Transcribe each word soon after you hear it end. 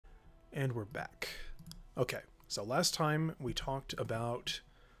And we're back. Okay, so last time we talked about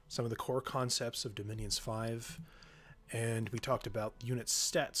some of the core concepts of Dominions 5, and we talked about the unit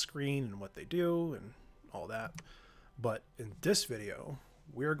stat screen and what they do and all that. But in this video,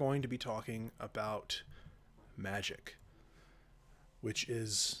 we're going to be talking about magic, which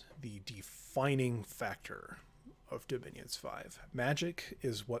is the defining factor of Dominions 5. Magic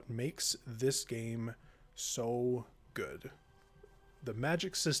is what makes this game so good. The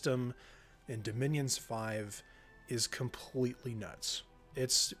magic system in Dominions 5 is completely nuts.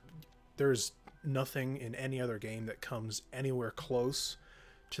 There's nothing in any other game that comes anywhere close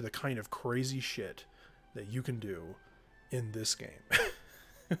to the kind of crazy shit that you can do in this game.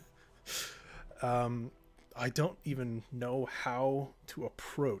 I don't even know how to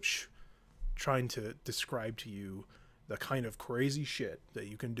approach trying to describe to you the kind of crazy shit that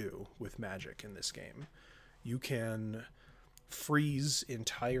you can do with magic in this game. You can freeze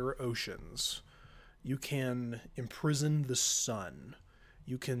entire oceans. You can imprison the sun.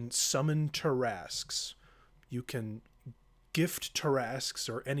 You can summon Tarrasques. You can gift Tarrasques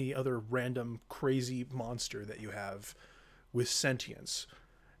or any other random crazy monster that you have with sentience.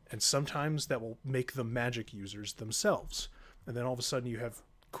 And sometimes that will make them magic users themselves. And then all of a sudden you have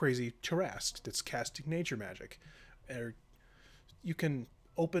crazy Tarrasque that's casting nature magic. Or you can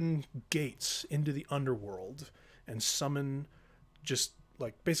open gates into the underworld and summon, just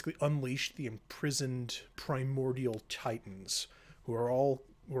like basically unleash the imprisoned primordial titans who are all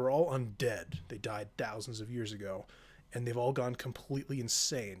undead. They died thousands of years ago, and they've all gone completely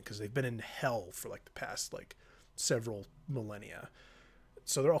insane because they've been in hell for like the past like several millennia.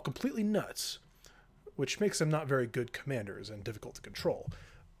 So they're all completely nuts, which makes them not very good commanders and difficult to control.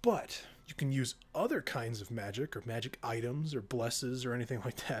 But you can use other kinds of magic or magic items or blesses or anything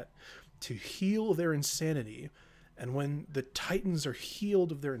like that to heal their insanity. And when the Titans are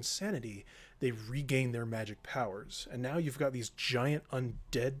healed of their insanity, they regain their magic powers. And now you've got these giant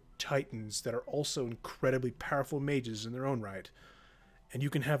undead Titans that are also incredibly powerful mages in their own right. And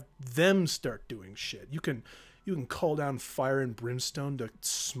you can have them start doing shit. You can call down fire and brimstone to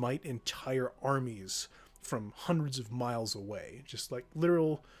smite entire armies from hundreds of miles away. Just like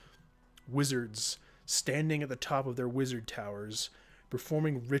literal wizards standing at the top of their wizard towers,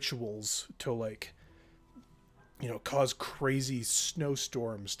 performing rituals to like, cause crazy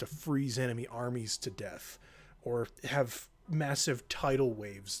snowstorms to freeze enemy armies to death, or have massive tidal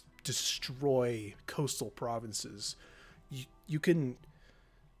waves destroy coastal provinces. You can,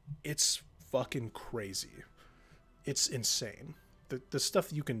 it's fucking crazy. It's insane. The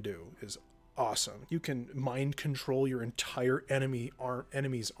stuff you can do is awesome. You can mind control your entire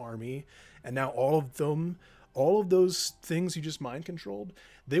enemy's army, and now all of those things you just mind controlled,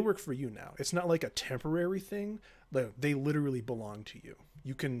 they work for you now. It's not like a temporary thing. They literally belong to you.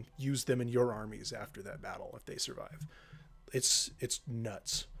 You can use them in your armies after that battle if they survive. It's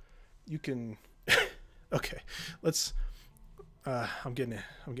nuts. You can okay, let's I'm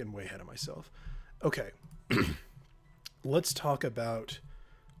getting way ahead of myself. Okay. Let's talk about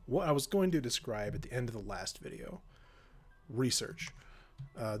what I was going to describe at the end of the last video. Research.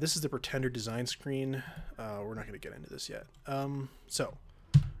 This is the Pretender design screen. We're not going to get into this yet. So,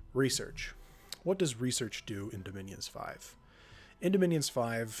 research. What does research do in Dominions 5? In Dominions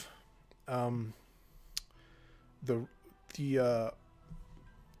 5, the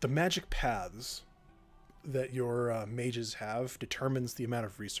magic paths that your mages have determines the amount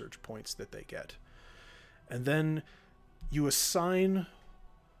of research points that they get. And then you assign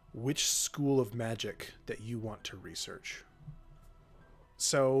which school of magic that you want to research.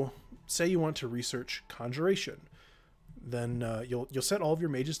 So, say you want to research conjuration, then you'll set all of your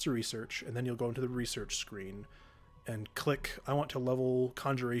mages to research, and then you'll go into the research screen and click, I want to level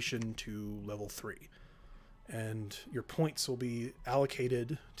conjuration to level 3. And your points will be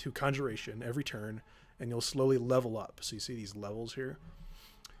allocated to conjuration every turn, and you'll slowly level up. So you see these levels here?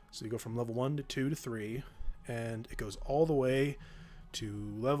 So you go from level 1 to 2 to 3, and it goes all the way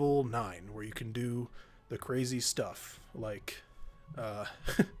to level 9, where you can do the crazy stuff like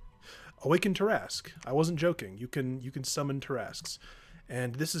awaken Tarrasque. I wasn't joking. You can summon Tarrasques.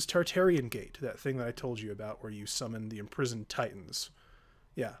 And this is Tartarian Gate, that thing that I told you about where you summon the imprisoned titans.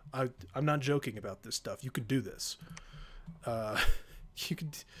 Yeah, I'm not joking about this stuff. You could do this. You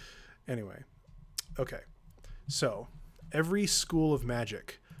could anyway. Okay. So, every school of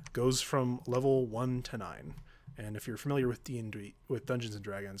magic goes from level 1 to 9. And if you're familiar with D&D, with Dungeons and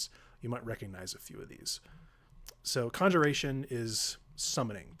Dragons, you might recognize a few of these. So conjuration is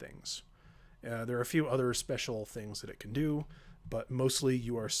summoning things. There are a few other special things that it can do, but mostly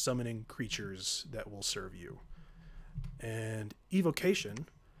you are summoning creatures that will serve you. And evocation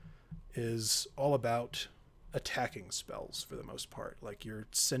is all about attacking spells for the most part. Like you're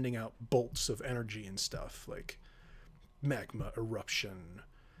sending out bolts of energy and stuff like magma eruption,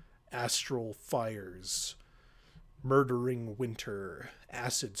 astral fires, murdering winter,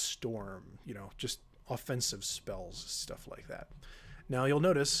 acid storm, you know, just offensive spells, stuff like that. Now you'll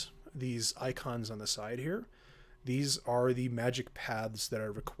notice these icons on the side here. These are the magic paths that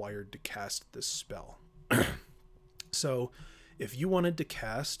are required to cast this spell. So if you wanted to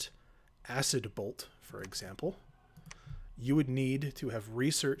cast Acid Bolt, for example, you would need to have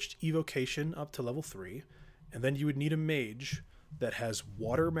researched Evocation up to level 3, and then you would need a mage that has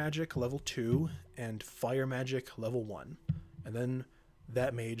Water Magic level 2 and Fire Magic level 1. And then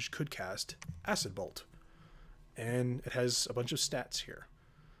that mage could cast Acid Bolt. And it has a bunch of stats here.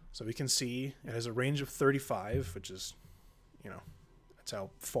 So we can see it has a range of 35, which is, you know, that's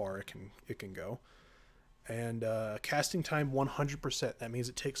how far it can go. And casting time 100%. That means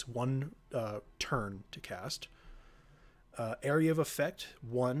it takes one turn to cast. Area of effect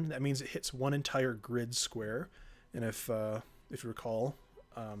 1. That means it hits one entire grid square. And if you recall,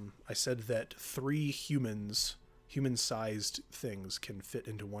 I said that 3 human-sized things can fit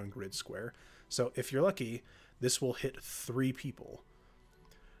into one grid square. So if you're lucky, this will hit 3 people.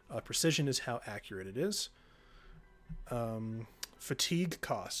 Precision is how accurate it is. Fatigue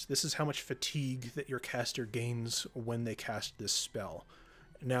cost. This is how much fatigue that your caster gains when they cast this spell.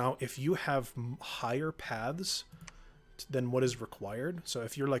 Now, if you have higher paths than what is required, so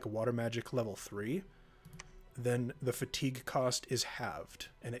if you're like Water Magic level 3, then the fatigue cost is halved,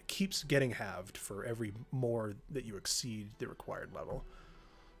 and it keeps getting halved for every more that you exceed the required level.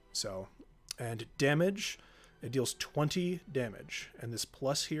 So, and damage, it deals 20 damage, and this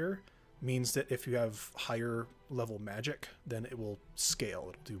plus here means that if you have higher level magic, then it will scale.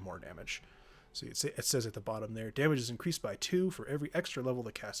 It'll do more damage. So it says at the bottom there, damage is increased by 2 for every extra level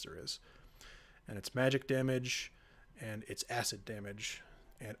the caster is. And it's magic damage, and it's acid damage,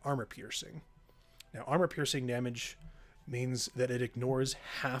 and armor piercing. Now, armor piercing damage means that it ignores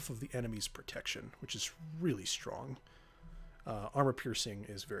half of the enemy's protection, which is really strong. Armor piercing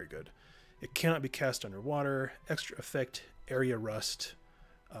is very good. It cannot be cast underwater. Extra effect, area rust.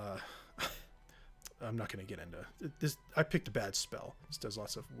 I'm not going to get into this. I picked a bad spell. This does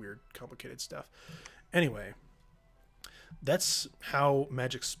lots of weird, complicated stuff. Anyway, that's how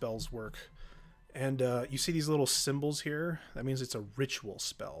magic spells work. And you see these little symbols here? That means it's a ritual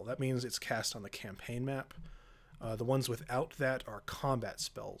spell. That means it's cast on the campaign map. The ones without that are combat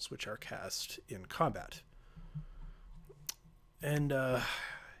spells, which are cast in combat. And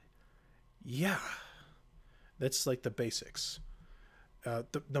yeah, that's like the basics.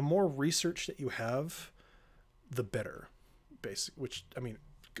 The more research that you have, the better. Which, I mean,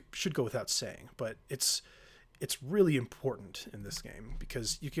 should go without saying, but it's really important in this game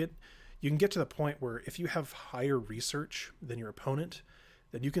because you can get to the point where if you have higher research than your opponent,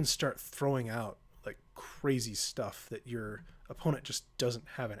 then you can start throwing out like crazy stuff that your opponent just doesn't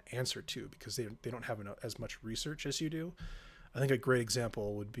have an answer to because they don't have as much research as you do. I think a great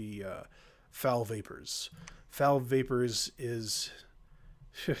example would be Foul Vapors. Foul Vapors is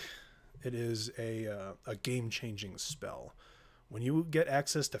it is a game-changing spell. When you get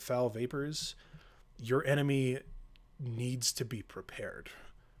access to Foul Vapors, your enemy needs to be prepared.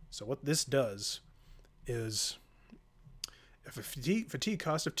 So what this does is, if a fatigue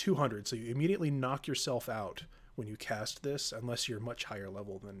cost of 200, so you immediately knock yourself out when you cast this, unless you're much higher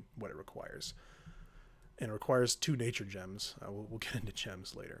level than what it requires. And it requires 2 nature gems. We'll get into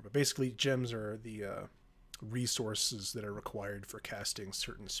gems later. But basically, gems are the resources that are required for casting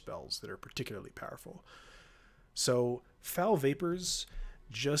certain spells that are particularly powerful. So Foul Vapors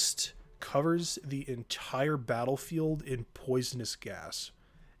just covers the entire battlefield in poisonous gas.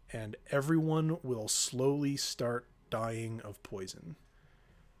 And everyone will slowly start dying of poison.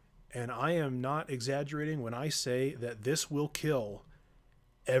 And I am not exaggerating when I say that this will kill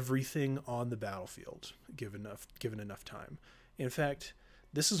everything on the battlefield given enough time. In fact,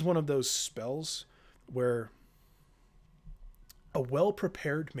 this is one of those spells where a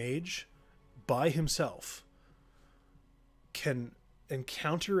well-prepared mage by himself can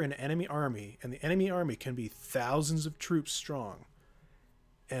encounter an enemy army, and the enemy army can be thousands of troops strong,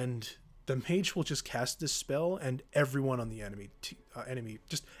 and the mage will just cast this spell and everyone on the enemy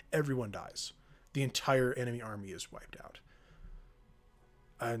just everyone dies. The entire enemy army is wiped out.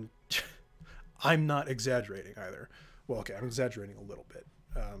 And I'm not exaggerating either. Well, okay, I'm exaggerating a little bit.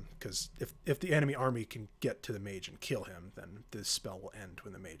 Because if the enemy army can get to the mage and kill him, then this spell will end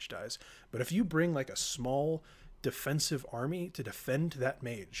when the mage dies. But if you bring like a small defensive army to defend that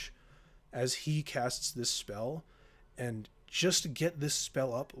mage as he casts this spell, and just get this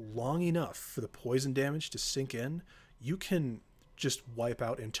spell up long enough for the poison damage to sink in, you can just wipe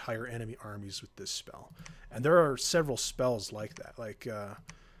out entire enemy armies with this spell. And there are several spells like that, like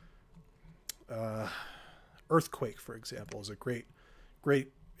Earthquake, for example, is a great,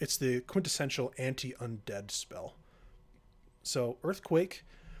 it's the quintessential anti-undead spell. So Earthquake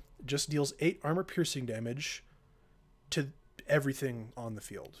just deals 8 armor-piercing damage to everything on the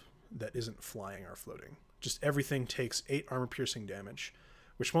field that isn't flying or floating. Just everything takes 8 armor-piercing damage,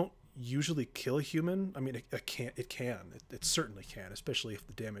 which won't usually kill a human. I mean, it can. It certainly can, especially if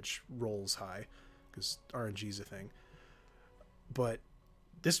the damage rolls high, because RNG is a thing. But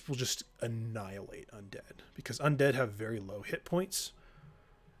this will just annihilate undead, because undead have very low hit points,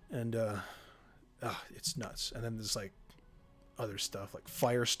 and it's nuts. And then there's like other stuff like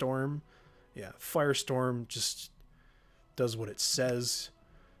Firestorm. Yeah, Firestorm just does what it says.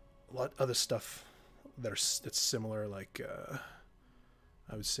 A lot of other stuff that's similar, like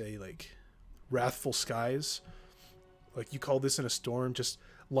I would say like Wrathful Skies. Like you call this in a storm, just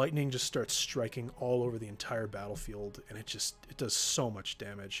lightning just starts striking all over the entire battlefield, and it does so much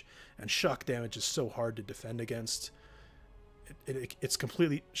damage. And shock damage is so hard to defend against. It's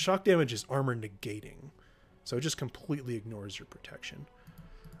completely, shock damage is armor negating, so it just completely ignores your protection.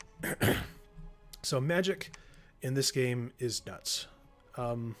 So magic in this game is nuts.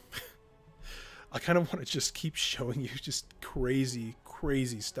 I kind of want to just keep showing you just crazy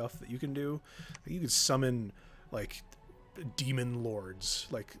stuff that you can do. Like you can summon like demon lords,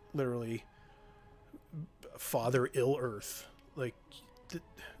 like literally Father Ill Earth. Like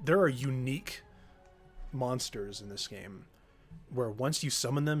there are unique monsters in this game where once you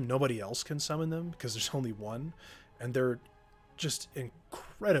summon them, nobody else can summon them because there's only one, and they're just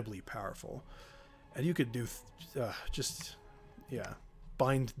incredibly powerful. And you could do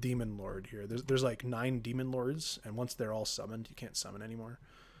bind Demon Lord here. There's like 9 Demon Lords, and once they're all summoned, you can't summon anymore.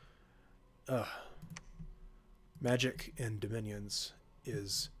 Magic in Dominions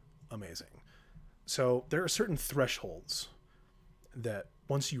is amazing. So there are certain thresholds that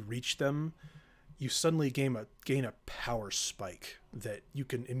once you reach them, you suddenly gain a power spike that you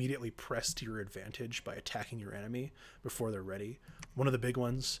can immediately press to your advantage by attacking your enemy before they're ready. One of the big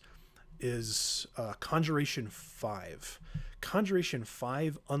ones is Conjuration 5. Conjuration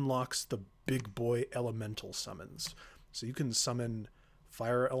 5 unlocks the big boy elemental summons. So you can summon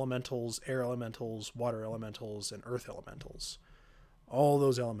fire elementals, air elementals, water elementals, and earth elementals. All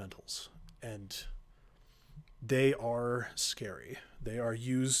those elementals. And they are scary. They are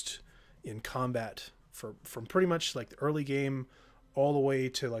used in combat from pretty much like the early game all the way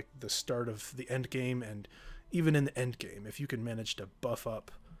to like the start of the end game. And even in the end game, if you can manage to buff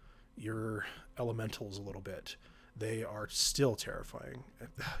up your elementals a little bit, they are still terrifying.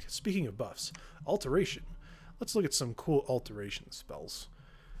 Speaking of buffs, alteration. Let's look at some cool alteration spells.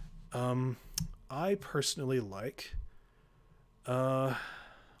 I personally like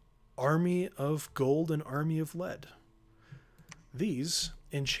Army of Gold and Army of Lead. These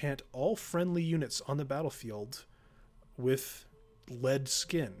enchant all friendly units on the battlefield with lead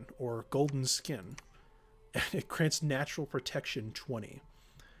skin or golden skin, and it grants natural protection 20.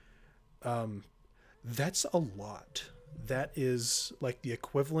 That's a lot. That is like the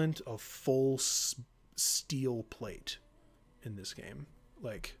equivalent of full steel plate in this game,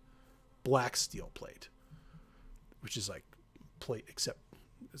 like black steel plate, which is like plate except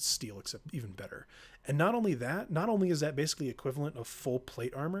steel, except even better. And not only that, not only is that basically equivalent of full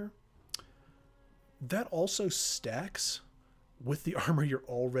plate armor, that also stacks with the armor you're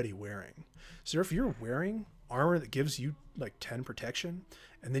already wearing. So if you're wearing armor that gives you like 10 protection,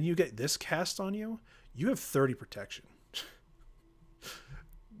 and then you get this cast on you, you have 30 protection.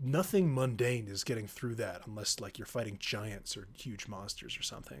 Nothing mundane is getting through that unless like you're fighting giants or huge monsters or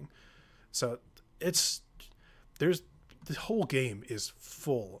something. So the whole game is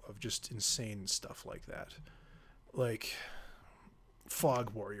full of just insane stuff like that. Like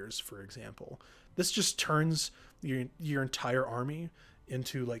Fog Warriors, for example. This just turns your entire army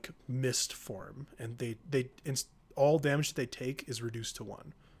into like mist form, and all damage that they take is reduced to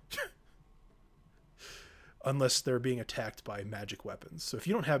 1. Unless they're being attacked by magic weapons. So if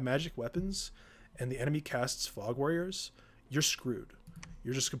you don't have magic weapons and the enemy casts Fog Warriors, you're screwed.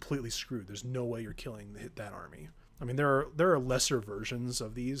 You're just completely screwed. There's no way you're killing that army. I mean, there are lesser versions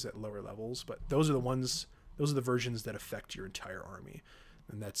of these at lower levels, but those are the versions that affect your entire army.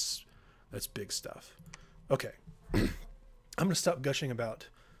 And that's big stuff. Okay. I'm going to stop gushing about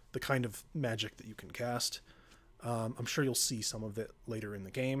the kind of magic that you can cast. I'm sure you'll see some of it later in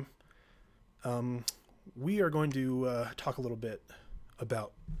the game. We are going to talk a little bit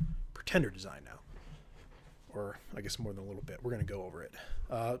about Pretender design now. or I guess more than a little bit. We're going to go over it.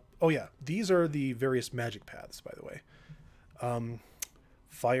 Oh yeah, these are the various magic paths, by the way.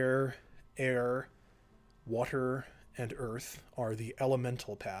 Fire, air, water, and earth are the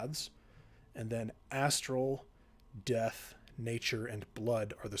elemental paths, and then astral, death, nature, and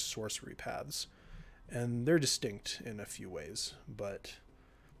blood are the sorcery paths. And they're distinct in a few ways, but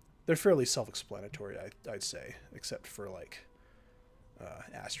they're fairly self-explanatory, I'd say, except for like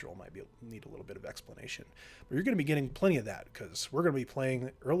astral might need a little bit of explanation. But you're going to be getting plenty of that because we're going to be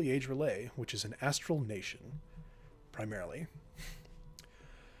playing Early Age Relay, which is an astral nation, primarily.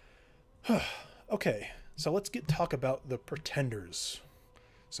 Okay, so let's talk about the pretenders.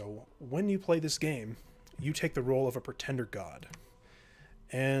 So when you play this game, you take the role of a pretender god.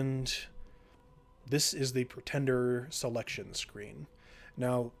 And this is the pretender selection screen.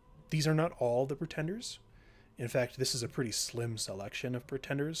 Now, these are not all the pretenders. In fact, this is a pretty slim selection of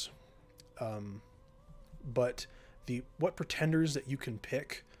pretenders. But what pretenders that you can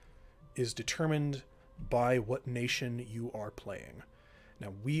pick is determined by what nation you are playing.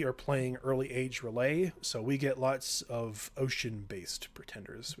 Now, we are playing Early Age Relay, so we get lots of ocean-based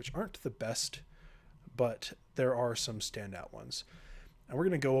pretenders, which aren't the best, but there are some standout ones. And we're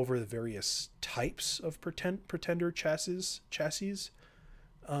going to go over the various types of pretender chassis,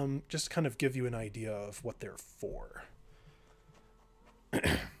 just kind of give you an idea of what they're for.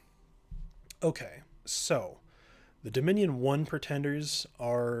 Okay, so the Dominion 1 pretenders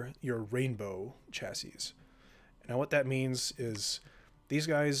are your rainbow chassis. Now what that means is these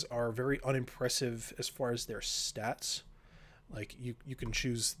guys are very unimpressive as far as their stats. Like you can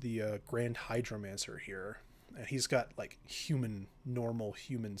choose the Grand Hydromancer here, and he's got like normal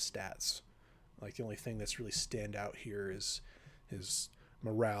human stats. Like the only thing that's really stand out here is his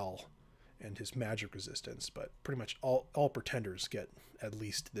morale and his magic resistance, but pretty much all pretenders get at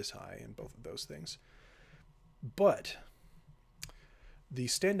least this high in both of those things. But the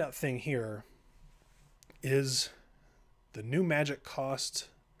standout thing here is the new magic paths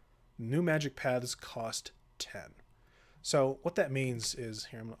cost 10. So what that means is,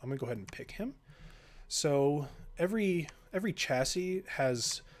 here, I'm gonna go ahead and pick him. So every chassis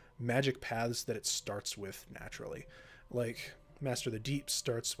has magic paths that it starts with naturally. Like Master of the Deep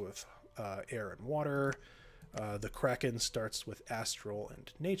starts with air and water. The Kraken starts with astral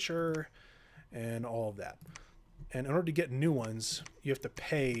and nature, and all of that. And in order to get new ones, you have to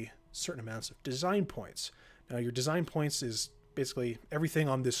pay certain amounts of design points. Now, your design points is basically everything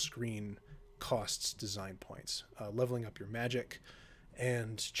on this screen costs design points. Leveling up your magic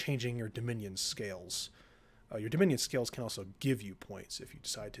and changing your Dominion scales. Your Dominion scales can also give you points if you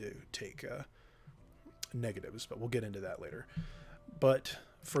decide to take negatives, but we'll get into that later. But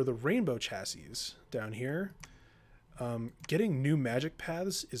for the rainbow chassis down here, getting new magic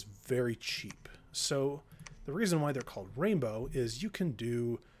paths is very cheap. So the reason why they're called rainbow is you can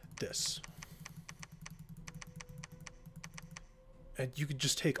do this. And you could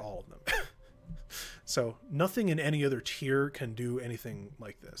just take all of them. So nothing in any other tier can do anything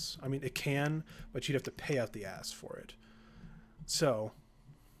like this. I mean, it can, but you'd have to pay out the ass for it. So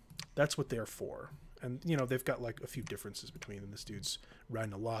that's what they're for. And, you know, they've got like a few differences between them. This dude's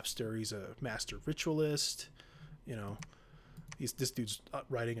riding a lobster. He's a master ritualist. You know, this dude's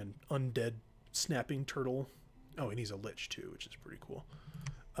riding an undead snapping turtle. Oh, and he's a lich too, which is pretty cool.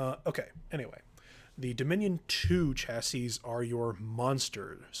 Okay, anyway. The Dominion 2 chassis are your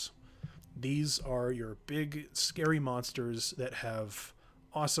monsters. These are your big, scary monsters that have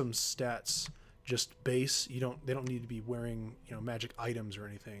awesome stats, just base. They don't need to be wearing, you know, magic items or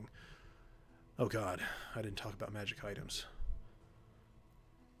anything. Oh god, I didn't talk about magic items.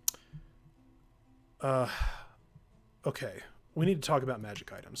 Okay, we need to talk about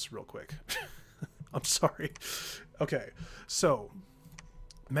magic items real quick. I'm sorry. Okay, so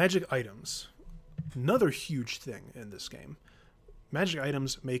magic items. Another huge thing in this game. Magic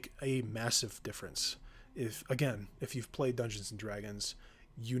items make a massive difference. If you've played Dungeons and Dragons,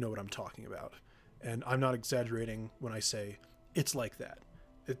 you know what I'm talking about. And I'm not exaggerating when I say it's like that.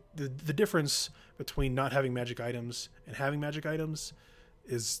 The difference between not having magic items and having magic items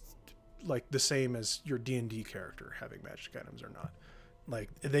is like the same as your D&D character having magic items or not. Like,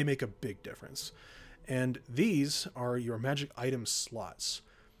 they make a big difference. And these are your magic item slots.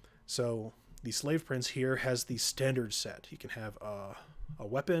 So the Slave Prince here has the standard set. He can have a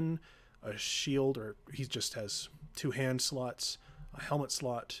weapon, a shield, or he just has 2 hand slots, a helmet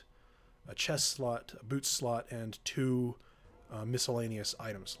slot, a chest slot, a boot slot, and 2 miscellaneous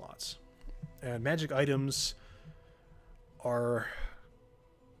item slots. And magic items are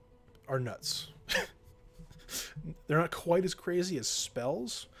nuts. They're not quite as crazy as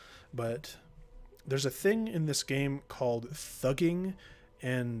spells, but there's a thing in this game called thugging,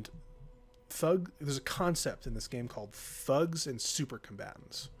 and there's a concept in this game called thugs and super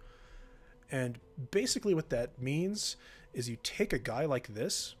combatants. And basically what that means is you take a guy like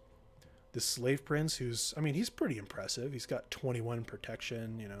this slave prince, who's, I mean, he's pretty impressive. He's got 21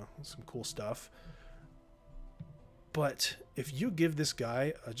 protection, you know, some cool stuff. But if you give this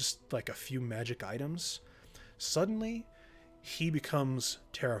guy just like a few magic items, suddenly he becomes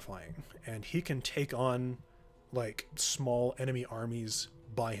terrifying, and he can take on like small enemy armies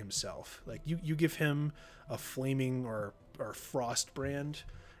by himself. Like you give him a flaming or frost brand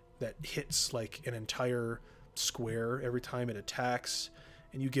that hits like an entire square every time it attacks,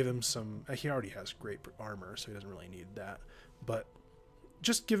 and you give him some, he already has great armor, so he doesn't really need that, but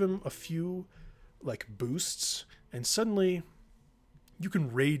just give him a few like boosts, and suddenly you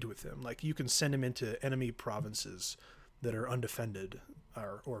can raid with him. Like you can send him into enemy provinces that are undefended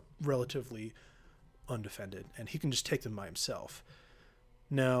or relatively undefended, and he can just take them by himself.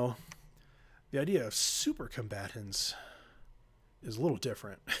 Now, the idea of super combatants is a little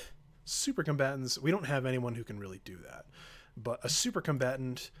different. Super combatants, we don't have anyone who can really do that. But a super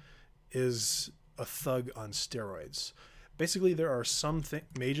combatant is a thug on steroids. Basically, there are some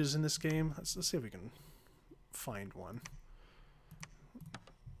mages in this game. Let's see if we can find one.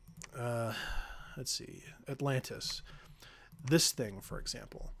 Let's see. Atlantis. This thing, for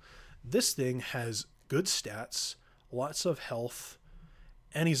example. This thing has good stats, lots of health,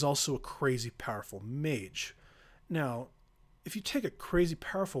 and he's also a crazy powerful mage. Now, if you take a crazy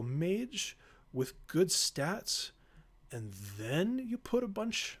powerful mage with good stats, and then you put a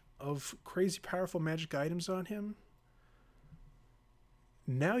bunch of crazy powerful magic items on him,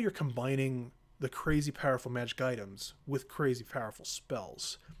 now you're combining the crazy powerful magic items with crazy powerful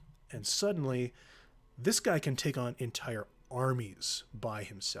spells. And suddenly, this guy can take on entire armies by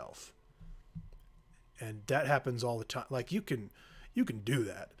himself. And that happens all the time. Like, you can do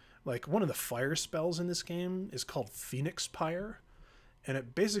that. Like, one of the fire spells in this game is called Phoenix Pyre. And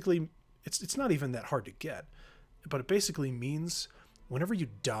it basically, it's not even that hard to get. But it basically means whenever you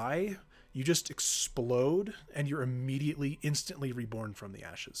die, you just explode and you're immediately, instantly reborn from the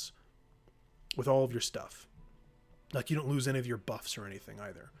ashes with all of your stuff. Like, you don't lose any of your buffs or anything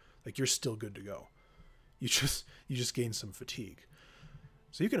either. Like, you're still good to go. You just gain some fatigue.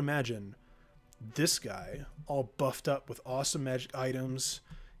 So you can imagine this guy all buffed up with awesome magic items.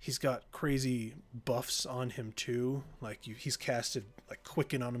 He's got crazy buffs on him too. Like he's casted like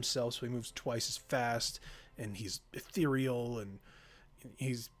Quicken on himself, so he moves twice as fast, and he's ethereal, and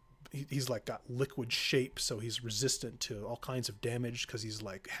he's like got liquid shape, so he's resistant to all kinds of damage because he's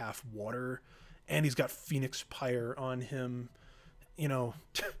like half water, and he's got Phoenix Pyre on him. You know,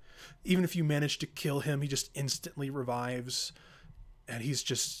 even if you manage to kill him, he just instantly revives. And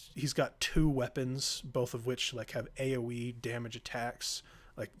he's got 2 weapons, both of which like have AoE damage attacks.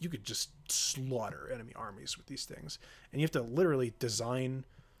 Like, you could just slaughter enemy armies with these things. And you have to literally design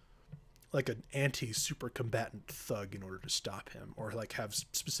like an anti-super combatant thug in order to stop him, or like have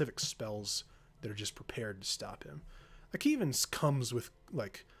specific spells that are just prepared to stop him. Like, he even comes with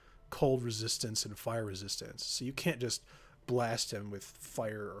like cold resistance and fire resistance, so you can't just blast him with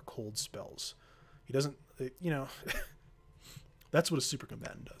fire or cold spells. He doesn't, you know. That's what a super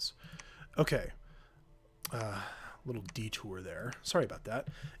combatant does. Okay. Little detour there. Sorry about that.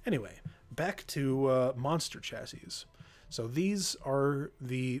 Anyway, back to monster chassis. So these are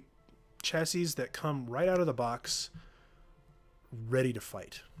the chassis that come right out of the box, ready to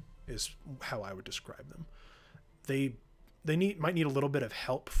fight, is how I would describe them. They might need a little bit of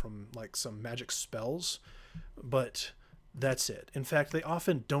help from like some magic spells, but that's it. In fact, they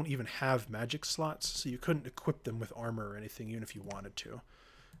often don't even have magic slots, so you couldn't equip them with armor or anything, even if you wanted to.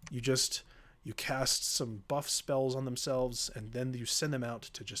 You cast some buff spells on themselves, and then you send them out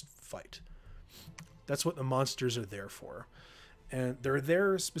to just fight. That's what the monsters are there for. And they're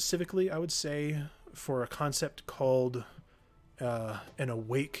there specifically, I would say, for a concept called an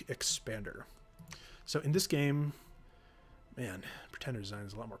awake expander. So in this game, man, pretender design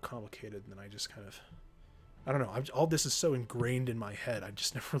is a lot more complicated than I just kind of... I don't know. All this is so ingrained in my head. I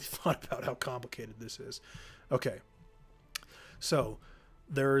just never really thought about how complicated this is. Okay. So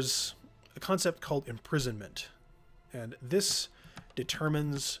there's a concept called imprisonment. And this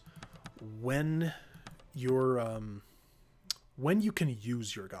determines when you can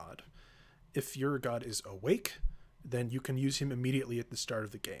use your god. If your god is awake, then you can use him immediately at the start of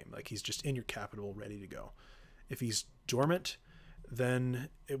the game. Like, he's just in your capital, ready to go. If he's dormant, then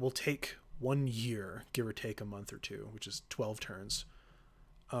it will take 1 year, give or take a month or two, which is 12 turns,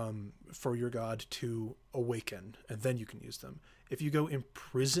 for your god to awaken, and then you can use them. If you go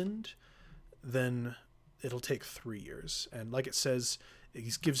imprisoned, then it'll take 3 years. And like it says, it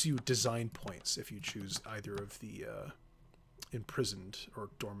gives you design points if you choose either of the imprisoned or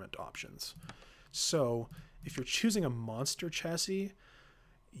dormant options. So if you're choosing a monster chassis,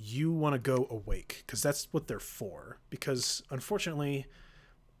 you want to go awake, because that's what they're for. Because unfortunately,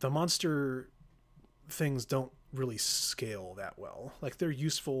 the monster things don't really scale that well. Like, they're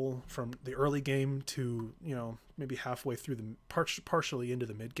useful from the early game to, you know, maybe halfway through the partially into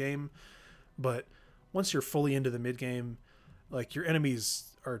the mid game. But once you're fully into the mid game, like, your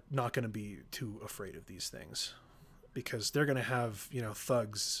enemies are not going to be too afraid of these things, because they're going to have, you know,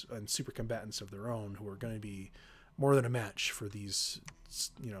 thugs and super combatants of their own who are going to be more than a match for these,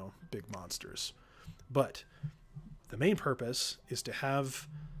 you know, big monsters. But the main purpose is to have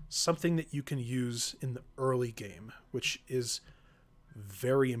something that you can use in the early game, which is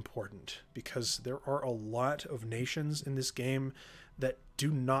very important, because there are a lot of nations in this game that do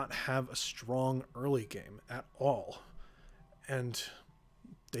not have a strong early game at all, and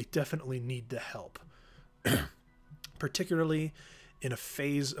they definitely need the help. Particularly in a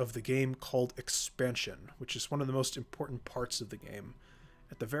phase of the game called expansion, which is one of the most important parts of the game.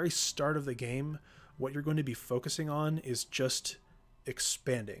 At the very start of the game, what you're going to be focusing on is just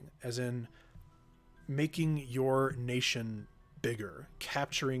expanding, as in making your nation bigger,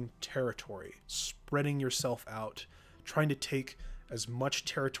 capturing territory, spreading yourself out, trying to take as much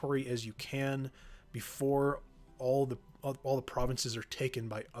territory as you can before all the provinces are taken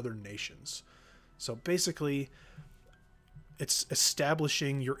by other nations. So basically, it's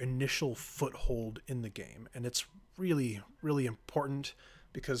establishing your initial foothold in the game, and it's really, really important,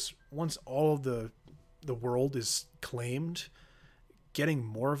 because once all of the world is claimed, getting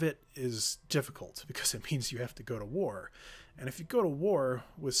more of it is difficult, because it means you have to go to war. And if you go to war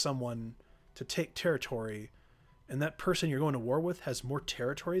with someone to take territory, and that person you're going to war with has more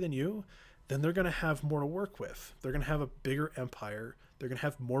territory than you, then they're going to have more to work with. They're going to have a bigger empire. They're going to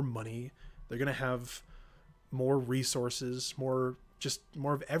have more money. They're going to have more resources, more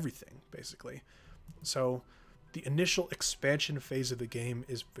of everything, basically. So the initial expansion phase of the game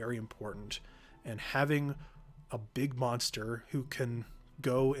is very important, and having a big monster who can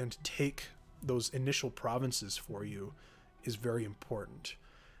go and take those initial provinces for you is very important.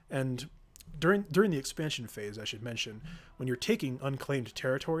 And during the expansion phase, I should mention, when you're taking unclaimed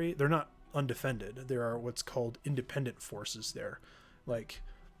territory, they're not undefended. There are what's called independent forces there. Like,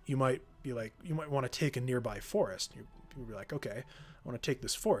 you might want to take a nearby forest. You'll be like, okay, I want to take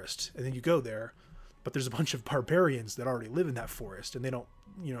this forest. And then you go there, but there's a bunch of barbarians that already live in that forest, and they don't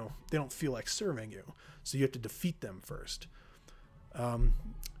feel like serving you. So you have to defeat them first.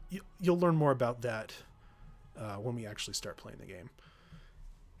 You'll learn more about that when we actually start playing the game.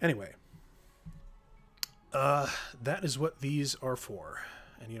 Anyway, that is what these are for.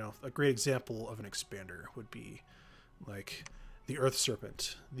 And, you know, a great example of an expander would be like the Earth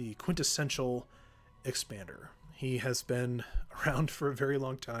Serpent, the quintessential expander. He has been around for a very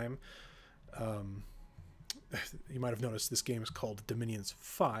long time. You might have noticed this game is called Dominions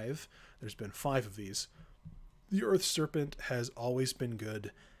 5. There's been 5 of these. The Earth Serpent has always been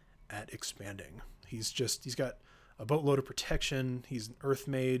good at expanding. He's got a boatload of protection. He's an Earth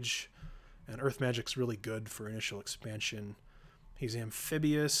Mage, and Earth Magic's really good for initial expansion. He's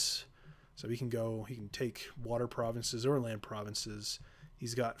amphibious, so he can take water provinces or land provinces.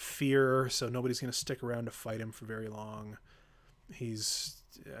 He's got fear, so nobody's going to stick around to fight him for very long. He's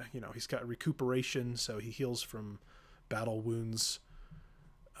got recuperation, so he heals from battle wounds.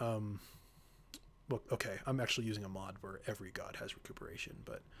 Well, okay, I'm actually using a mod where every god has recuperation,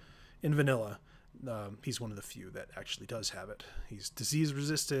 but in vanilla, he's one of the few that actually does have it. He's disease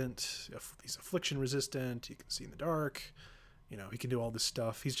resistant, he's affliction resistant, he can see in the dark, you know, he can do all this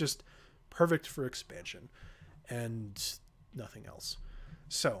stuff. He's just perfect for expansion and nothing else.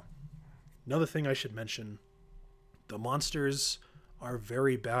 So, another thing I should mention, the monsters are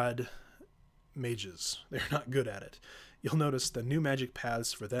very bad mages. They're not good at it. You'll notice the new magic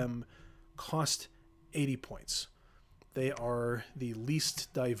paths for them cost 80 points. They are the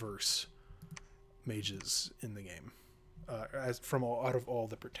least diverse mages in the game, out of all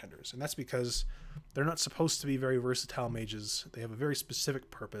the pretenders. And that's because they're not supposed to be very versatile mages. They have a very specific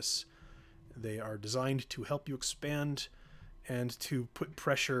purpose. They are designed to help you expand and to put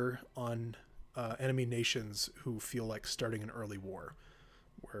pressure on enemy nations who feel like starting an early war,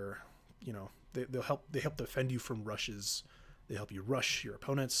 where, you know, they help defend you from rushes. They help you rush your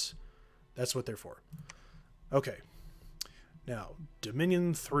opponents. That's what they're for. Okay. Now,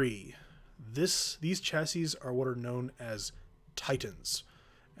 Dominion 3. These chassis are what are known as Titans,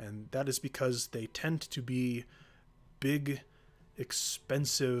 and that is because they tend to be big,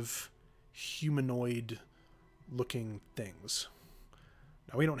 expensive humanoid looking things.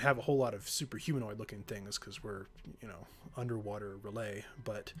 Now, we don't have a whole lot of super humanoid looking things because we're, underwater relay,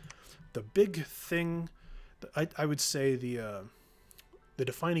 but the big thing, I would say the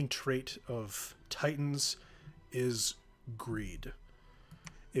defining trait of Titans is greed.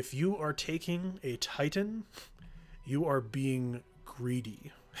 If you are taking a Titan, you are being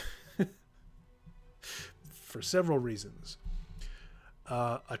greedy for several reasons.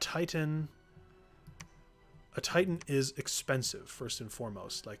 A Titan is expensive, first and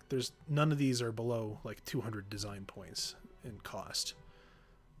foremost. Like, there's none of these are below like 200 design points in cost.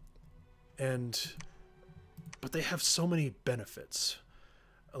 But they have so many benefits.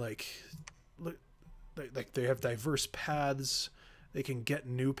 Like they have diverse paths. They can get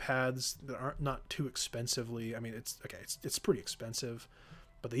new paths that aren't not too expensively. I mean, it's pretty expensive,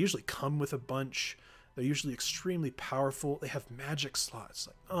 but they usually come with a bunch. They're usually extremely powerful. They have magic slots.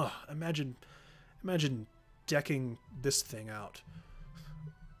 Like, imagine decking this thing out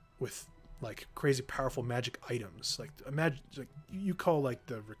with like crazy powerful magic items. Like, imagine, like, you call like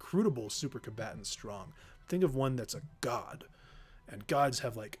the recruitable super combatant strong. Think of one that's a god, and gods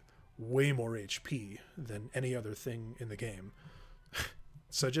have like way more HP than any other thing in the game.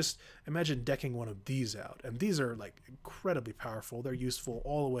 So just imagine decking one of these out, and these are like incredibly powerful. They're useful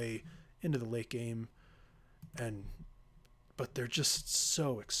all the way into the late game, but they're just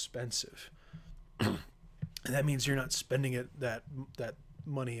so expensive. And that means you're not spending that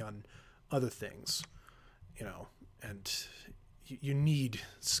money on other things, and you need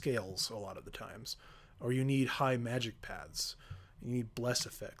scales a lot of the times, or you need high magic paths. You need bless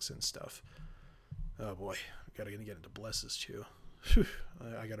effects and stuff. Oh boy, gotta get into blesses too. Whew,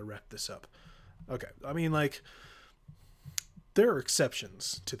 I gotta wrap this up. Okay, I mean, like, there are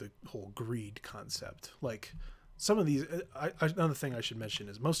exceptions to the whole greed concept. Like, some of these, another thing I should mention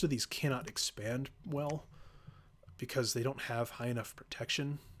is most of these cannot expand well because they don't have high enough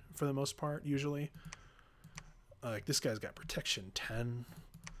protection for the most part, usually. Like, this guy's got protection 10.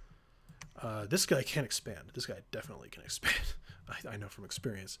 This guy can't expand. This guy definitely can expand. I know from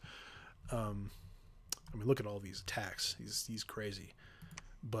experience. I mean, look at all these attacks. He's crazy.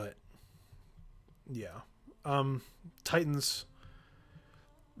 But yeah. Titans,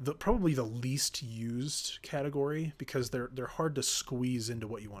 probably the least used category because they're hard to squeeze into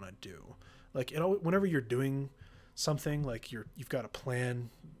what you want to do. Like, whenever you're doing something, like you've got a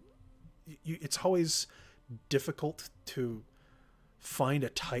plan, it's always difficult to find a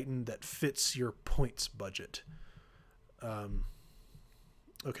Titan that fits your points budget.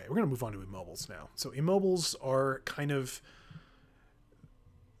 Okay, we're going to move on to immobiles now. So immobiles are kind of,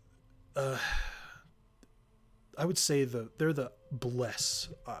 I would say they're the bless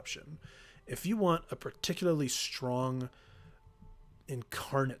option. If you want a particularly strong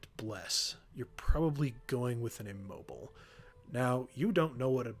incarnate bless, you're probably going with an immobile. Now, you don't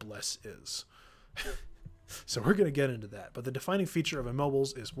know what a bless is. So we're going to get into that. But the defining feature of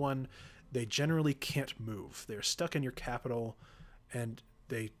immobiles is, one, they generally can't move. They're stuck in your capital, and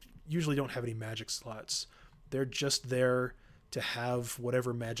they usually don't have any magic slots. They're just there to have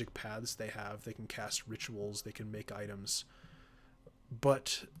whatever magic paths they have. They can cast rituals, they can make items.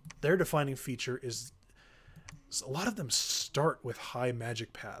 But their defining feature is a lot of them start with high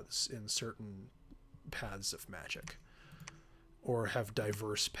magic paths in certain paths of magic, or have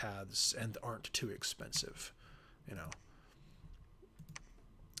diverse paths and aren't too expensive,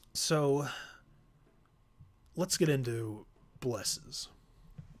 So let's get into blesses.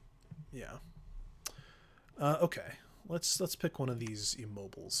 Yeah. Okay. Let's pick one of these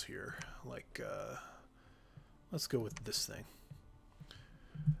immobiles here. Like, let's go with this thing.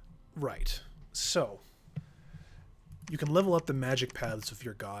 Right. So you can level up the magic paths of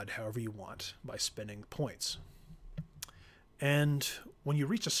your god however you want by spending points. And when you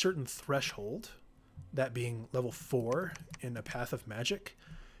reach a certain threshold, that being level 4 in a path of magic,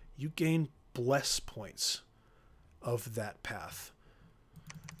 you gain bless points of that path.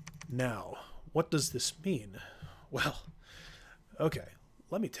 Now, what does this mean? Well, okay,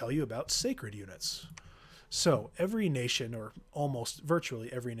 let me tell you about sacred units. So every nation, or almost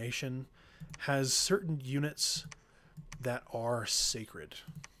virtually every nation, has certain units that are sacred.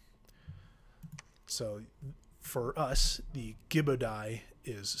 So for us, the Gibodai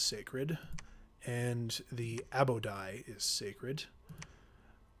is sacred, and the Abodai is sacred,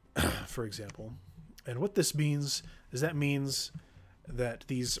 for example. And what this means is that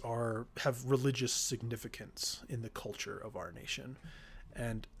these have religious significance in the culture of our nation.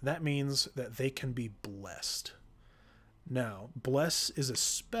 And that means that they can be blessed. Now, bless is a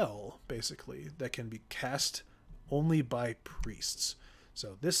spell, basically, that can be cast only by priests.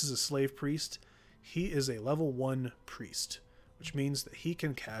 So this is a slave priest. He is a level 1 priest, which means that he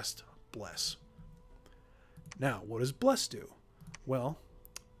can cast Bless. Now, what does Bless do? Well,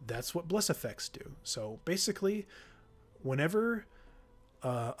 that's what Bless effects do. So basically, whenever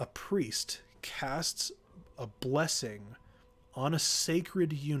a priest casts a blessing on a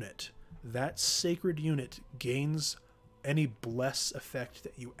sacred unit, that sacred unit gains any Bless effect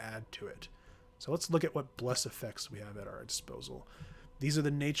that you add to it. So let's look at what Bless effects we have at our disposal. These are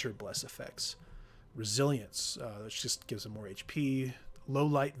the nature Bless effects. Resilience, that just gives them more HP. Low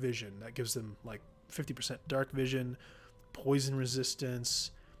light vision, that gives them like 50% dark vision. Poison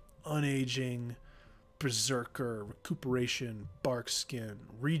resistance, unaging, berserker, recuperation, bark skin,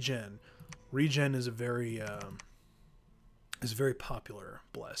 regen. Regen is a very popular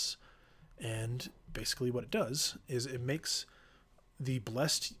Bless, and basically what it does is it makes the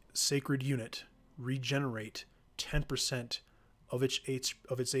blessed sacred unit regenerate 10% of its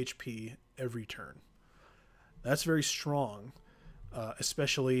HP every turn. That's very strong,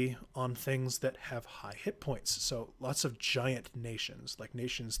 especially on things that have high hit points. So lots of giant nations, like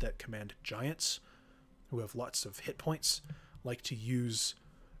nations that command giants who have lots of hit points, like to use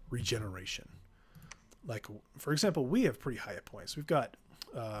regeneration. Like, for example, we have pretty high hit points. We've got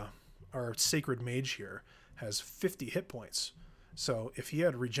our sacred mage here has 50 hit points. So if he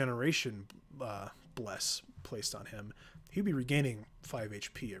had regeneration bless placed on him, he'd be regaining 5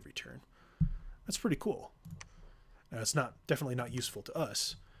 HP every turn. That's pretty cool. Now, it's definitely not useful to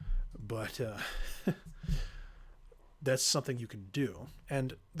us, but that's something you can do.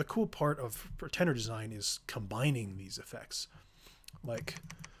 And the cool part of Pretender design is combining these effects. Like,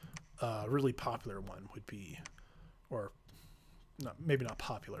 a really popular one would be, or maybe not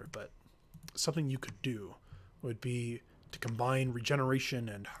popular, but something you could do would be to combine regeneration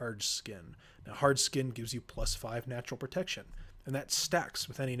and hard skin. Now, hard skin gives you +5 natural protection, and that stacks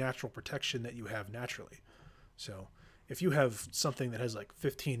with any natural protection that you have naturally. So if you have something that has like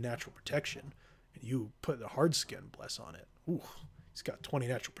 15 natural protection and you put the hard skin bless on it, ooh, he's got 20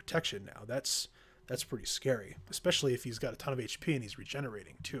 natural protection now. That's pretty scary, especially if he's got a ton of HP and he's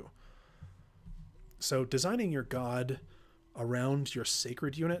regenerating too. So designing your god around your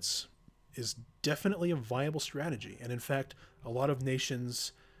sacred units is definitely a viable strategy. And in fact, a lot of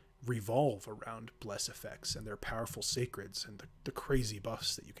nations revolve around bless effects and their powerful sacreds and the crazy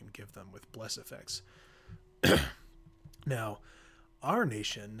buffs that you can give them with bless effects. Now, our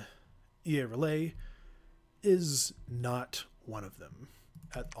nation, EA Relay, is not one of them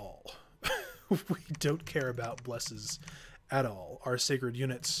at all. We don't care about blesses at all. Our sacred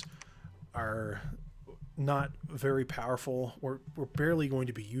units are not very powerful. We're barely going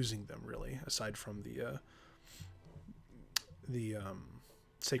to be using them, really, aside from the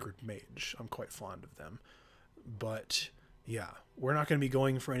sacred mage. I'm quite fond of them, but yeah, we're not going to be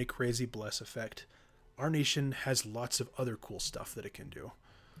going for any crazy bless effect. Our nation has lots of other cool stuff that it can do,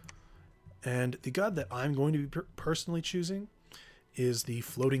 and the god that I'm going to be personally choosing is the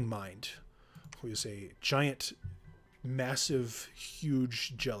Floating Mind, who is a giant, massive,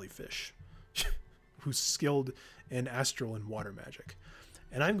 huge jellyfish who's skilled in astral and water magic.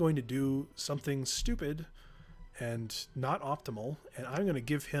 And I'm going to do something stupid and not optimal, and I'm going to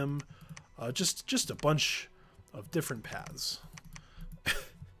give him just a bunch of different paths.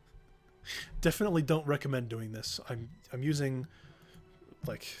 Definitely don't recommend doing this. I'm using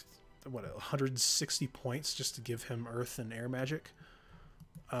like what, 160 points just to give him earth and air magic.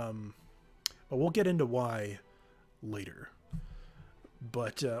 But we'll get into why later.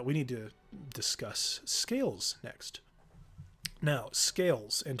 But we need to discuss scales next. Now,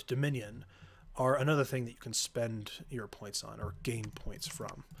 scales and dominion are another thing that you can spend your points on or gain points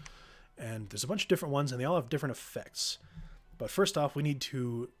from. And there's a bunch of different ones, and they all have different effects. But first off, we need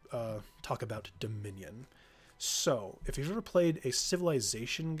to talk about dominion. So, if you've ever played a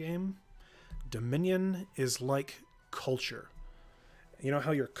civilization game, dominion is like culture. You know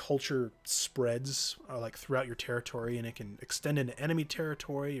how your culture spreads like throughout your territory, and it can extend into enemy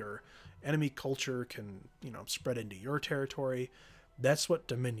territory, or enemy culture can, spread into your territory? That's what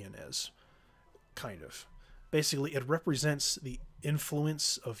dominion is, kind of. Basically, it represents the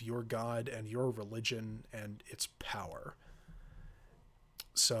influence of your god and your religion and its power.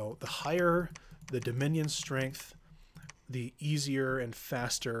 So the higher the dominion strength, the easier and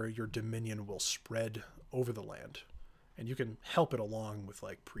faster your dominion will spread over the land. And you can help it along with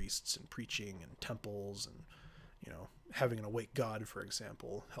like priests and preaching and temples, and having an awake god, for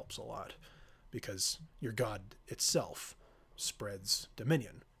example, helps a lot, because your god itself spreads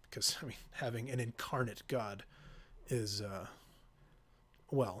dominion. Because having an incarnate god is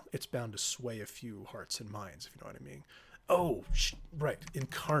well, it's bound to sway a few hearts and minds, if you know what I mean. Oh, right,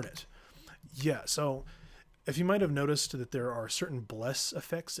 incarnate. Yeah, so if you might have noticed that there are certain bless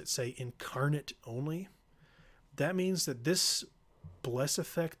effects that say incarnate only, that means that this bless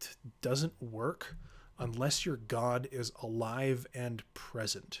effect doesn't work unless your god is alive and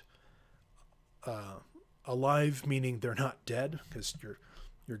present. Alive meaning they're not dead, because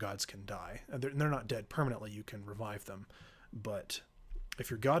your gods can die. They're not dead permanently. You can revive them, but if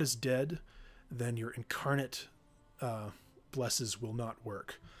your god is dead, then your incarnate blesses will not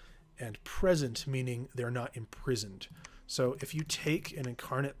work. And present meaning they're not imprisoned. So if you take an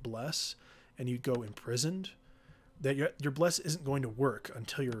incarnate bless and you go imprisoned, that your bless isn't going to work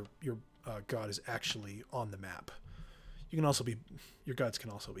until your god is actually on the map. You can also be, your gods can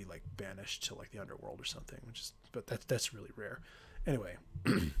also be like banished to like the underworld or something, but that's really rare. Anyway,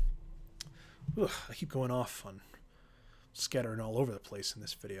 I keep going off on scattering all over the place in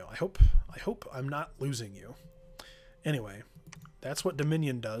this video. I hope I'm not losing you. Anyway, that's what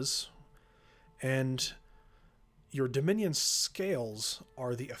Dominion does, and your Dominion scales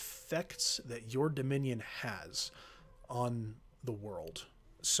are the effects that your Dominion has on the world.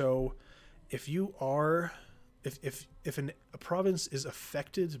 So if you are, if a province is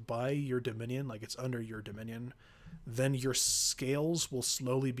affected by your Dominion, like it's under your Dominion, then your scales will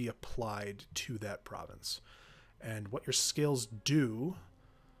slowly be applied to that province. And what your scales do,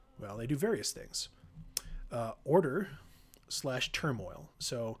 well, they do various things. Order / turmoil.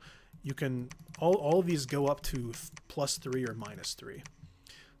 So you can, all of these go up to +3 or -3.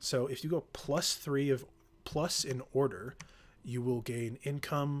 So if you go +3 of plus in order, you will gain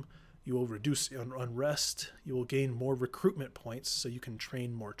income, you will reduce unrest, you will gain more recruitment points so you can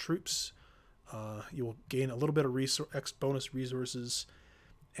train more troops, you will gain a little bit of bonus resources,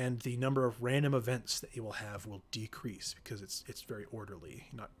 and the number of random events that you will have will decrease because it's very orderly.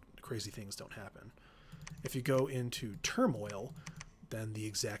 Not crazy things don't happen. If you go into turmoil, then the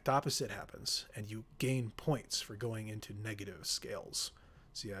exact opposite happens, and you gain points for going into negative scales.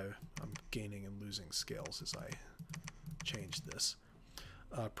 See, I'm gaining and losing scales as I change this.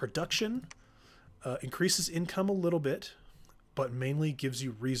 Production increases income a little bit, but mainly gives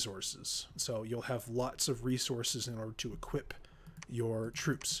you resources. So you'll have lots of resources in order to equip your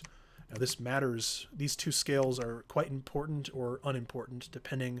troops. Now this matters. These two scales are quite important or unimportant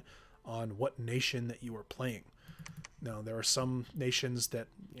depending on what nation that you are playing. Now there are some nations that,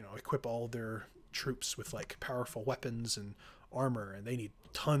 you know, equip all their troops with like powerful weapons and armor, and they need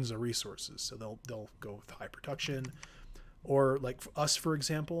tons of resources, so they'll go with high production. Or like for us, for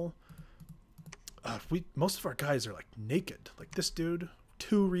example, most of our guys are like naked. Like this dude,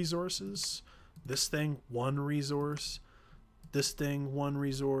 2 resources. This thing, 1 resource. This thing, 1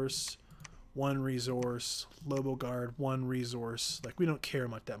 resource. 1 resource. Lobo Guard, 1 resource. Like we don't care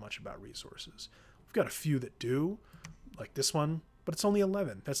that much about resources. We've got a few that do, like this one, but it's only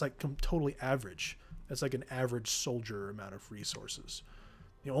 11. That's like totally average. That's like an average soldier amount of resources.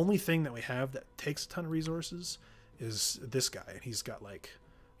 The only thing that we have that takes a ton of resources is this guy, and he's got like,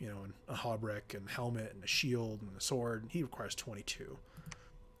 you know, a hauberk and helmet and a shield and a sword, and he requires 22.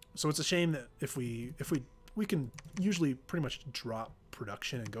 So it's a shame that if we can usually pretty much drop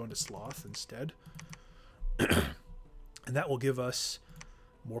production and go into sloth instead. And that will give us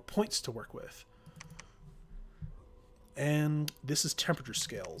more points to work with. And this is temperature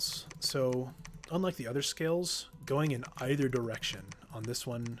scales. So unlike the other scales, going in either direction on this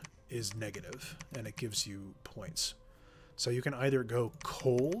one is negative, and it gives you points. So you can either go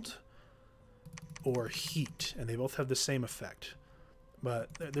cold or heat, and they both have the same effect.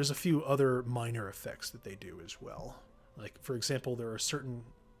 But there's a few other minor effects that they do as well. Like, for example, there are certain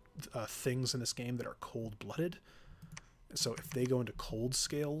things in this game that are cold-blooded. So if they go into cold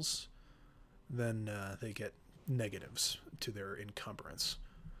scales, then they get negatives to their encumbrance.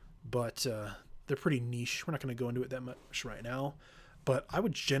 But they're pretty niche. We're not going to go into it that much right now. But I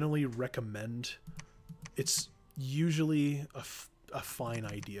would generally recommend, it's usually a fine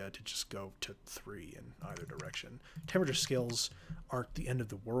idea to just go to 3 in either direction. Temperature scales aren't the end of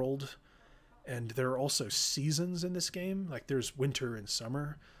the world, and there are also seasons in this game. Like there's winter and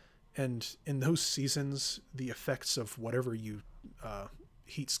summer, and in those seasons the effects of whatever you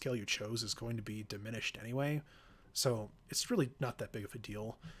heat scale you chose is going to be diminished anyway, so it's really not that big of a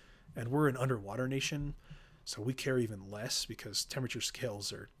deal. And we're an underwater nation, so we care even less because temperature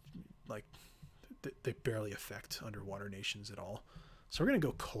scales are like, they barely affect underwater nations at all. So we're going to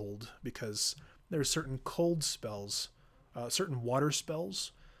go cold because there are certain cold spells, certain water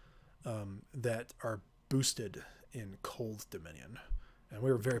spells that are boosted in cold dominion. And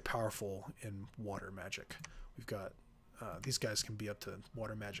we're very powerful in water magic. We've got, these guys can be up to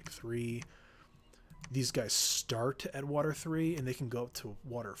water magic 3. these guys start at water 3 and they can go up to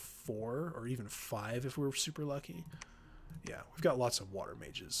water 4 or even 5 if we're super lucky. Yeah, we've got lots of water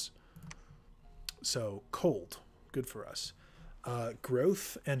mages. So cold, good for us.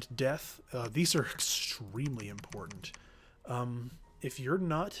 Growth and death, these are extremely important. If you're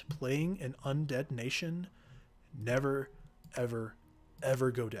not playing an undead nation, never, ever,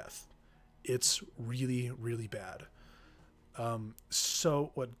 ever go death. It's really, really bad.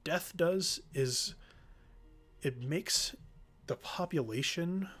 So what death does is it makes the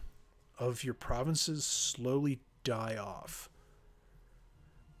population of your provinces slowly die off.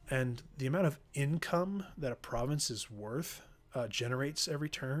 And the amount of income that a province is worth generates every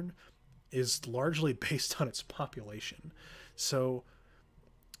turn is largely based on its population. So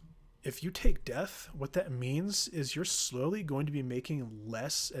if you take death, what that means is you're slowly going to be making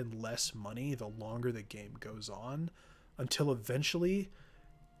less and less money the longer the game goes on, until eventually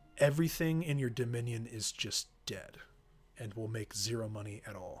everything in your dominion is just dead and will make zero money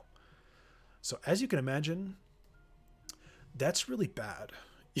at all. So as you can imagine, that's really bad.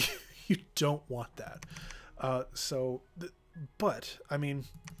 You don't want that. But I mean,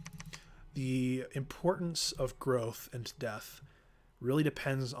 the importance of growth and death really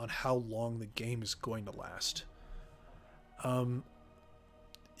depends on how long the game is going to last.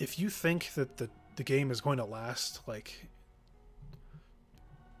 If you think that the game is going to last like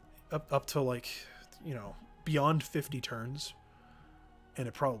up to like, you know, beyond 50 turns, and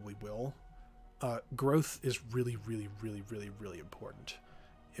it probably will, growth is really, really, really, really, really important.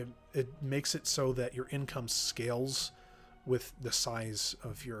 It makes it so that your income scales with the size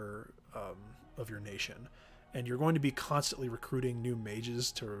of your nation, and you're going to be constantly recruiting new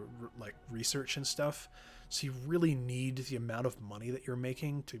mages to like research and stuff. So you really need the amount of money that you're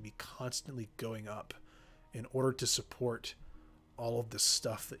making to be constantly going up in order to support all of the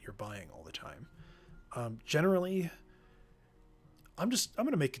stuff that you're buying all the time. Generally, I'm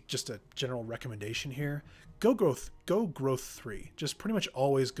going to make just a general recommendation here. Go growth 3. Just pretty much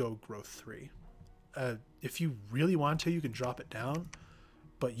always go growth 3. If you really want to, you can drop it down,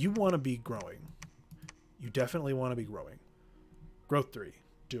 but you want to be growing. You definitely want to be growing. Growth 3.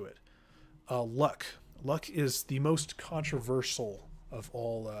 Do it. Luck. Luck is the most controversial of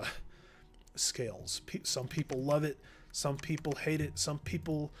all scales. Some people love it. Some people hate it. Some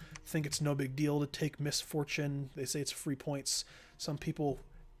people think it's no big deal to take misfortune. They say it's free points. Some people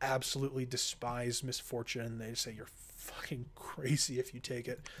absolutely despise misfortune. They say you're fucking crazy if you take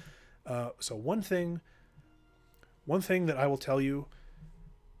it. So one thing that I will tell you,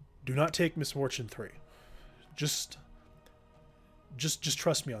 do not take misfortune 3. Just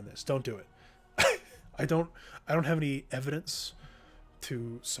trust me on this. Don't do it. I don't have any evidence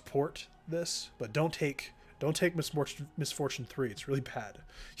to support this, but don't take misfortune 3. It's really bad.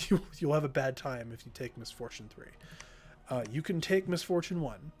 You'll have a bad time if you take misfortune 3. You can take misfortune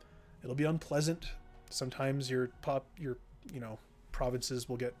 1. It'll be unpleasant. Sometimes your provinces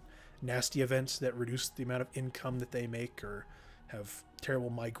will get nasty events that reduce the amount of income that they make, or have terrible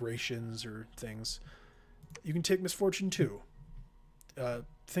migrations or things. You can take misfortune 2.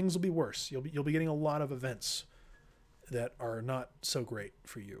 Things will be worse. You'll be getting a lot of events that are not so great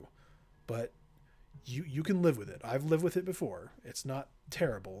for you, but you can live with it. I've lived with it before. It's not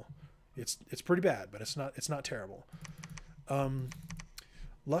terrible. It's pretty bad, but it's not terrible.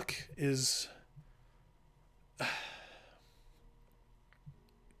 Luck is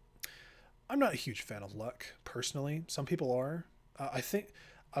I'm not a huge fan of luck personally. Some people are. I think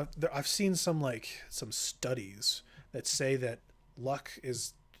I've seen some studies that say that luck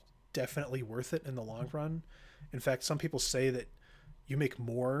is definitely worth it in the long run. In fact, some people say that you make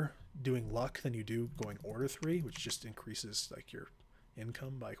more doing luck than you do going order 3, which just increases like your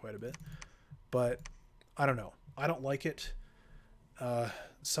income by quite a bit. But I don't know. I don't like it.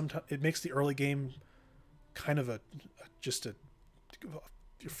 Sometimes it makes the early game kind of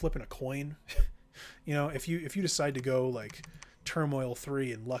you're flipping a coin. You know, if you decide to go like turmoil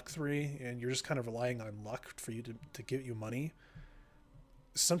 3 and luck 3, and you're just kind of relying on luck for you to give you money,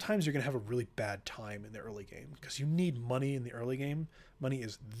 sometimes you're going to have a really bad time in the early game, because you need money in the early game. Money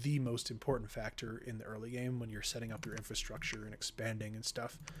is the most important factor in the early game when you're setting up your infrastructure and expanding and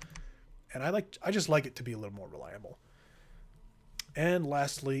stuff. And I just like it to be a little more reliable. And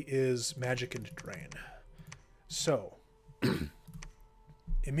lastly is magic and drain. So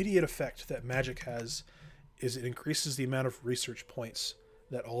immediate effect that magic has is it increases the amount of research points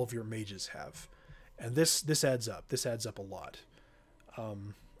that all of your mages have. And this adds up. This adds up a lot.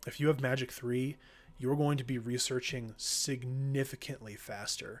 If you have magic 3, you're going to be researching significantly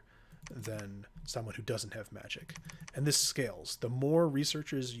faster than someone who doesn't have magic. And this scales. The more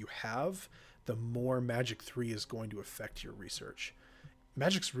researchers you have, the more Magic 3 is going to affect your research.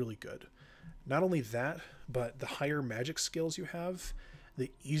 Magic's really good. Not only that, but the higher magic skills you have,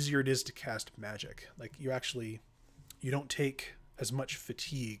 the easier it is to cast magic. Like, you don't take as much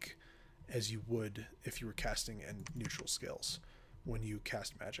fatigue as you would if you were casting in neutral skills when you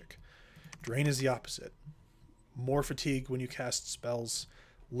cast magic. Drain is the opposite. More fatigue when you cast spells,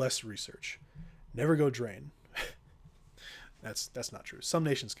 less research. Never go Drain. That's not true. Some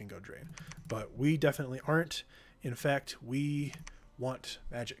nations can go Drain, but we definitely aren't. In fact, we want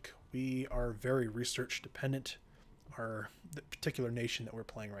magic. We are very research dependent. The particular nation that we're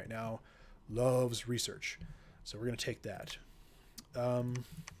playing right now loves research, so we're going to take that.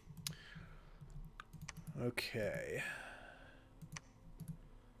 Okay.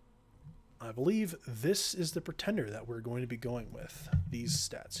 I believe this is the pretender that we're going to be going with, these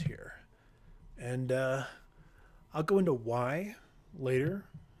stats here. And I'll go into why later,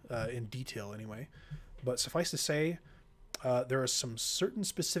 in detail anyway. But suffice to say, there are some certain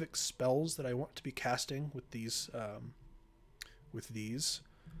specific spells that I want to be casting with these,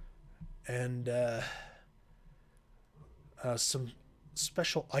 and some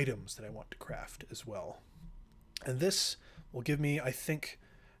special items that I want to craft as well. And this will give me, I think,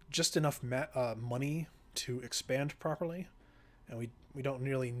 just enough money to expand properly, and we don't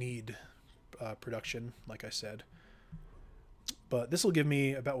really need production, like I said. But this will give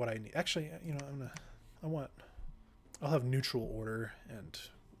me about what I need. Actually, you know, I'll have neutral order and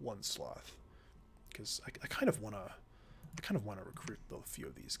one sloth, because I kind of want to recruit a few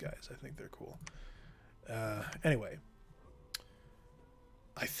of these guys. I think they're cool. Anyway,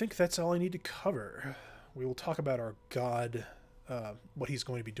 I think that's all I need to cover. We will talk about our god, what he's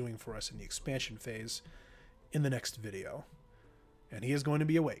going to be doing for us in the expansion phase in the next video. And he is going to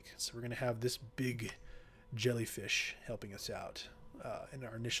be awake, so we're going to have this big jellyfish helping us out in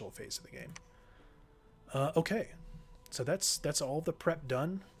our initial phase of the game. Okay, so that's all the prep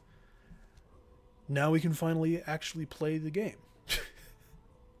done. Now we can finally actually play the game.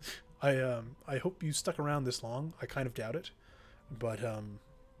 I hope you stuck around this long. I kind of doubt it, but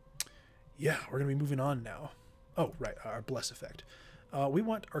yeah, we're gonna be moving on now. Oh, right, our bless effect. We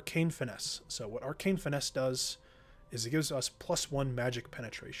want Arcane Finesse. So what Arcane Finesse does is it gives us +1 magic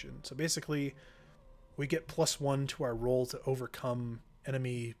penetration. So basically, we get +1 to our roll to overcome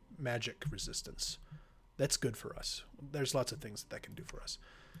enemy magic resistance. That's good for us. There's lots of things that can do for us.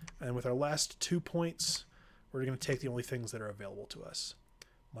 And with our last 2 points, we're going to take the only things that are available to us.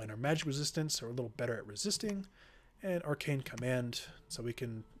 Minor magic resistance, so we're a little better at resisting, and Arcane Command, so we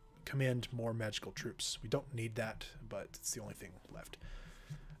can command more magical troops. We don't need that, but it's the only thing left.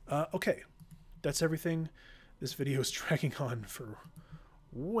 Okay, that's everything. This video is dragging on for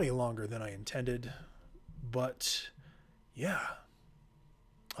way longer than I intended, but yeah,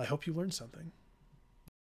 I hope you learned something.